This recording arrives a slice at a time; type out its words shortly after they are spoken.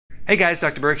Hey guys,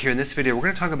 Dr. Berg here. In this video, we're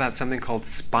going to talk about something called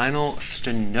spinal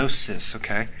stenosis,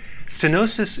 okay?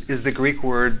 Stenosis is the Greek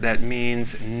word that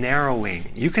means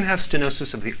narrowing. You can have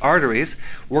stenosis of the arteries.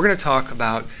 We're going to talk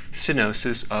about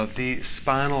stenosis of the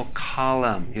spinal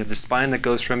column. You have the spine that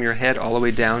goes from your head all the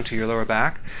way down to your lower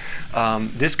back.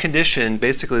 This condition,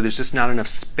 basically, there's just not enough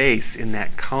space in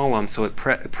that column, so it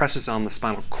presses on the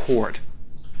spinal cord.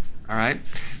 All right?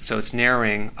 So it's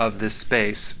narrowing of this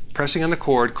space, pressing on the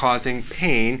cord, causing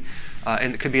pain,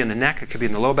 and it could be in the neck, it could be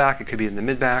in the low back, it could be in the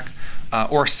mid-back,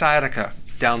 or sciatica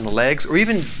down the legs, or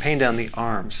even pain down the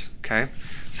arms, okay?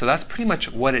 So that's pretty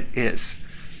much what it is.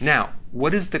 Now,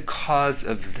 what is the cause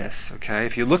of this, okay?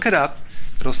 If you look it up,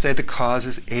 it'll say the cause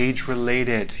is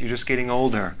age-related. You're just getting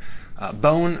older.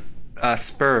 Bone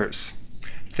spurs,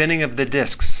 thinning of the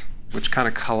discs, which kind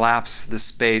of collapse the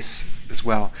space as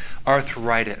well.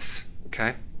 Arthritis,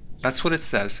 okay? That's what it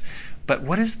says. But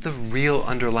what is the real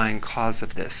underlying cause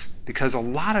of this? Because a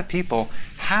lot of people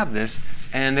have this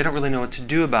and they don't really know what to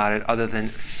do about it other than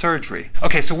surgery.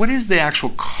 Okay, so what is the actual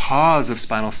cause of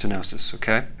spinal stenosis,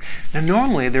 okay? Now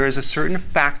normally there is a certain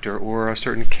factor or a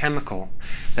certain chemical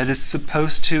that is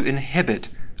supposed to inhibit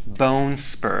bone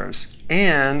spurs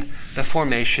and the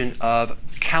formation of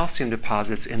calcium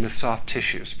deposits in the soft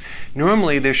tissues.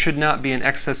 Normally there should not be an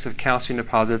excess of calcium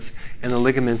deposits in the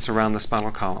ligaments around the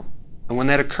spinal column. And when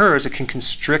that occurs, it can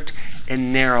constrict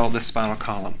and narrow the spinal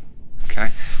column.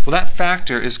 Okay? Well, that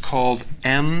factor is called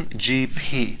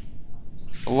MGP.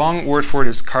 The long word for it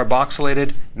is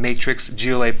Carboxylated Matrix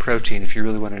GLA Protein, if you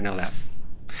really want to know that.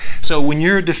 So when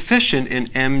you're deficient in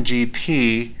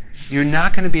MGP, you're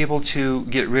not going to be able to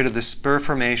get rid of the spur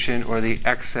formation or the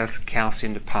excess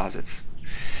calcium deposits.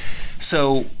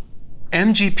 So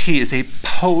MGP is a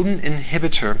potent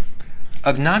inhibitor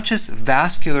of not just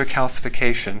vascular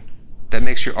calcification that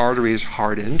makes your arteries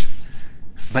hardened,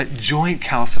 but joint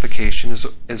calcification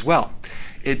as well.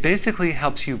 It basically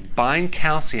helps you bind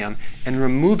calcium and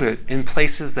remove it in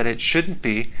places that it shouldn't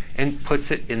be and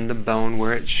puts it in the bone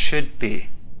where it should be.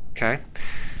 Okay?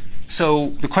 So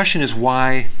the question is,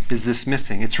 why is this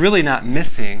missing? It's really not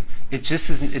missing, it just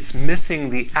isn't, it's missing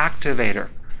the activator.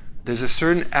 There's a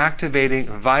certain activating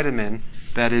vitamin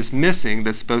that is missing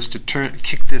that's supposed to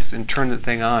kick this and turn the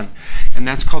thing on, and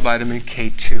that's called vitamin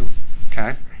K2.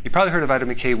 Okay? You probably heard of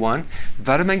vitamin K1.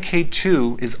 Vitamin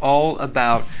K2 is all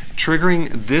about triggering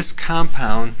this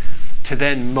compound to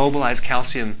then mobilize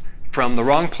calcium from the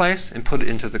wrong place and put it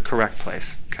into the correct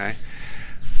place. Okay?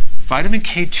 Vitamin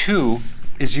K2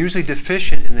 is usually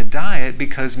deficient in the diet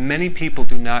because many people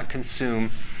do not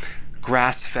consume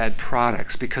grass-fed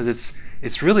products because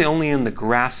it's really only in the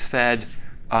grass-fed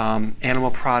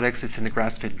animal products. It's in the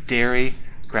grass-fed dairy,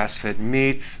 grass-fed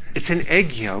meats. It's in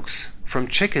egg yolks from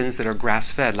chickens that are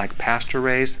grass-fed, like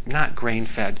pasture-raised, not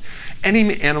grain-fed.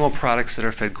 Any animal products that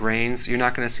are fed grains, you're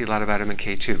not going to see a lot of vitamin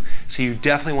K2. So you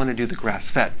definitely want to do the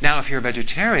grass-fed. Now, if you're a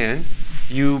vegetarian,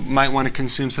 you might want to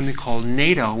consume something called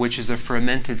natto, which is a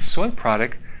fermented soy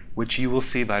product, which you will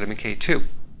see vitamin K2.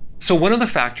 So one other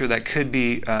factor that could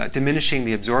be diminishing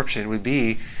the absorption would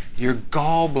be your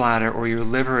gallbladder or your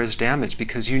liver is damaged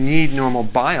because you need normal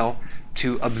bile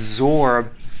to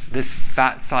absorb this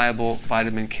fat-soluble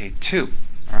vitamin K2.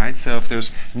 All right, so if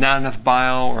there's not enough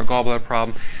bile or a gallbladder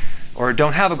problem, or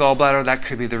don't have a gallbladder, that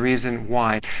could be the reason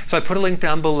why. So I put a link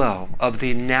down below of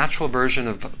the natural version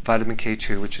of vitamin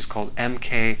K2, which is called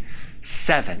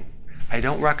MK7. I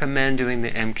don't recommend doing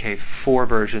the MK4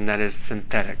 version that is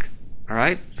synthetic. All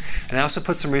right? And I also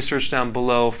put some research down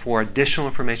below for additional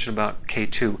information about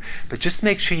K2. But just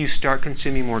make sure you start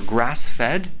consuming more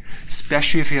grass-fed,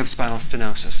 especially if you have spinal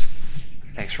stenosis.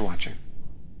 Thanks for watching.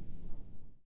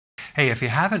 Hey, if you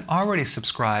haven't already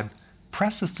subscribed,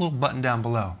 press this little button down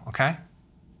below, okay?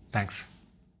 Thanks.